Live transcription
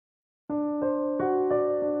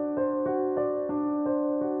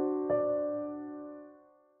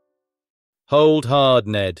Hold hard,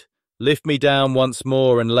 Ned. Lift me down once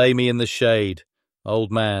more and lay me in the shade.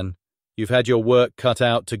 Old man, you've had your work cut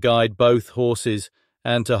out to guide both horses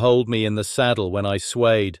and to hold me in the saddle when I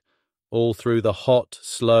swayed, all through the hot,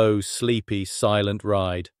 slow, sleepy, silent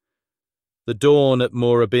ride. The dawn at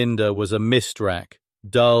Moorabinda was a mist rack,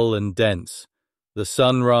 dull and dense. The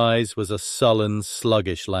sunrise was a sullen,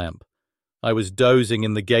 sluggish lamp. I was dozing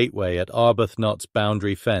in the gateway at Arbuthnot's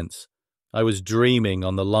boundary fence. I was dreaming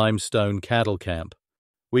on the Limestone cattle camp.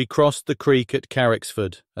 We crossed the creek at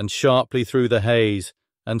Carricksford and sharply through the haze,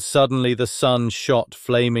 and suddenly the sun shot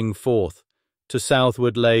flaming forth. To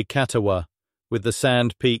southward lay Katawa, with the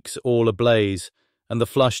sand peaks all ablaze, and the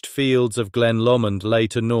flushed fields of Glen Lomond lay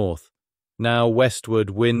to north. Now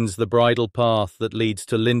westward winds the bridle-path that leads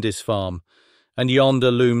to Lindisfarm, and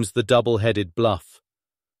yonder looms the double-headed bluff.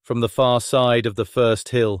 From the far side of the first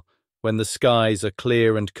hill, when the skies are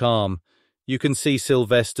clear and calm, you can see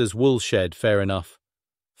Sylvester's woolshed fair enough.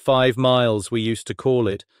 5 miles we used to call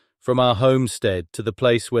it, from our homestead to the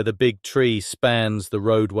place where the big tree spans the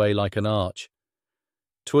roadway like an arch.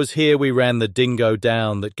 'Twas here we ran the dingo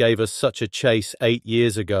down that gave us such a chase 8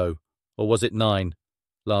 years ago, or was it 9,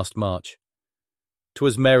 last March.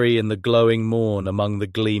 'Twas merry in the glowing morn among the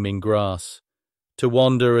gleaming grass, to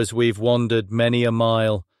wander as we've wandered many a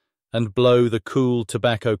mile, and blow the cool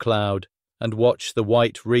tobacco cloud, and watch the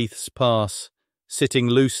white wreaths pass, sitting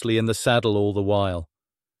loosely in the saddle all the while.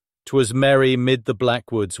 'Twas merry mid the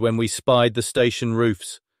blackwoods when we spied the station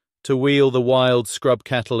roofs, to wheel the wild scrub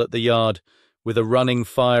cattle at the yard, with a running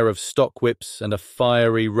fire of stock whips and a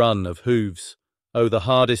fiery run of hooves. Oh, the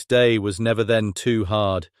hardest day was never then too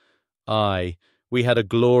hard. Aye, we had a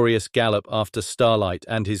glorious gallop after Starlight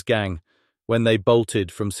and his gang, when they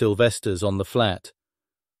bolted from Sylvester's on the flat.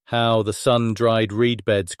 How the sun-dried reed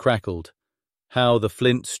beds crackled, how the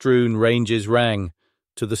flint-strewn ranges rang,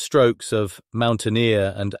 to the strokes of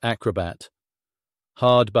mountaineer and acrobat.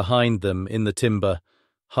 Hard behind them in the timber,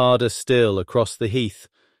 harder still across the heath,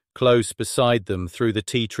 close beside them through the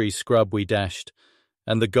tea-tree scrub we dashed,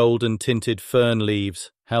 and the golden-tinted fern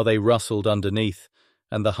leaves, how they rustled underneath,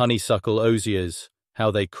 and the honeysuckle osiers,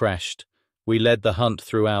 how they crashed. We led the hunt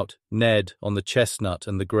throughout, Ned on the chestnut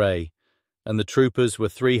and the grey, and the troopers were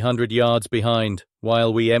 300 yards behind,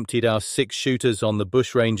 while we emptied our 6-shooters on the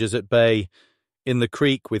bushrangers at bay. In the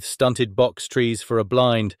creek with stunted box trees for a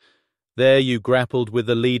blind, there you grappled with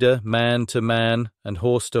the leader, man to man and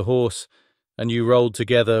horse to horse, and you rolled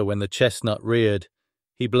together when the chestnut reared.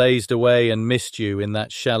 He blazed away and missed you in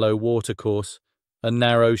that shallow watercourse. A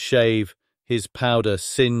narrow shave, his powder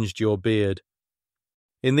singed your beard.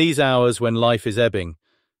 In these hours when life is ebbing,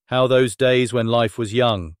 how those days when life was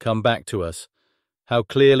young come back to us. How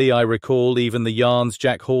clearly I recall even the yarns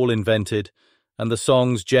Jack Hall invented and the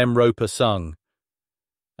songs Jem Roper sung.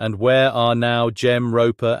 And where are now Jem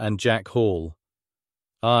Roper and Jack Hall?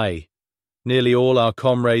 Aye, nearly all our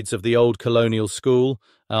comrades of the old colonial school,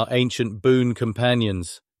 our ancient boon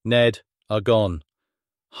companions, Ned, are gone.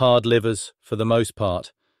 Hard livers, for the most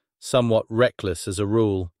part, somewhat reckless as a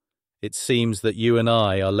rule. It seems that you and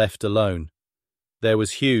I are left alone. There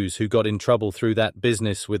was Hughes who got in trouble through that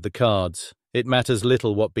business with the cards. It matters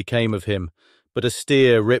little what became of him, but a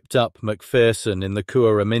steer ripped up Macpherson in the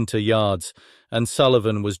Moorabinda yards, and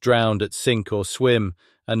Sullivan was drowned at sink or swim,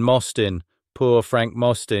 and Mostyn, poor Frank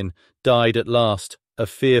Mostyn, died at last, a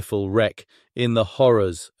fearful wreck, in the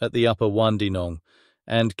horrors at the upper Wandinong,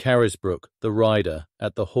 and Carisbrooke, the rider,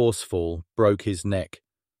 at the horsefall, broke his neck.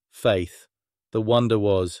 Faith, the wonder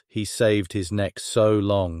was he saved his neck so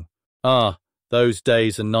long. Ah, those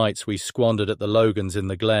days and nights we squandered at the Logans in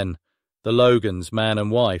the glen. The Logans, man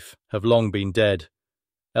and wife, have long been dead.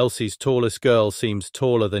 Elsie's tallest girl seems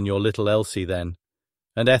taller than your little Elsie then,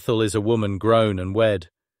 and Ethel is a woman grown and wed.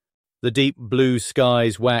 The deep blue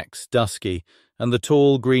skies wax dusky, and the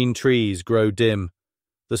tall green trees grow dim.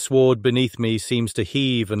 The sward beneath me seems to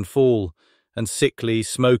heave and fall, and sickly,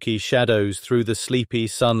 smoky shadows through the sleepy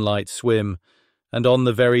sunlight swim, and on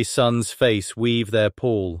the very sun's face weave their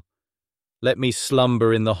pall. Let me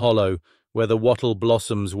slumber in the hollow, where the wattle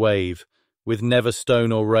blossoms wave, with never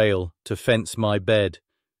stone or rail to fence my bed.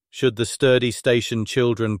 Should the sturdy station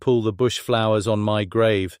children pull the bush flowers on my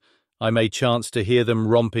grave, I may chance to hear them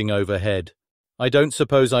romping overhead. I don't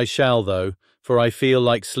suppose I shall, though, for I feel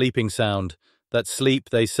like sleeping sound. That sleep,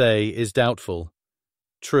 they say, is doubtful.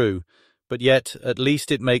 True, but yet at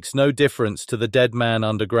least it makes no difference to the dead man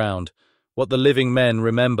underground, what the living men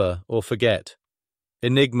remember or forget.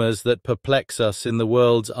 Enigmas that perplex us in the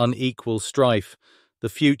world's unequal strife, the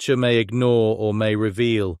future may ignore or may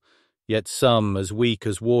reveal, yet some as weak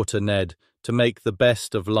as water, Ned, to make the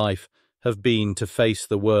best of life, have been to face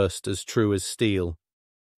the worst as true as steel.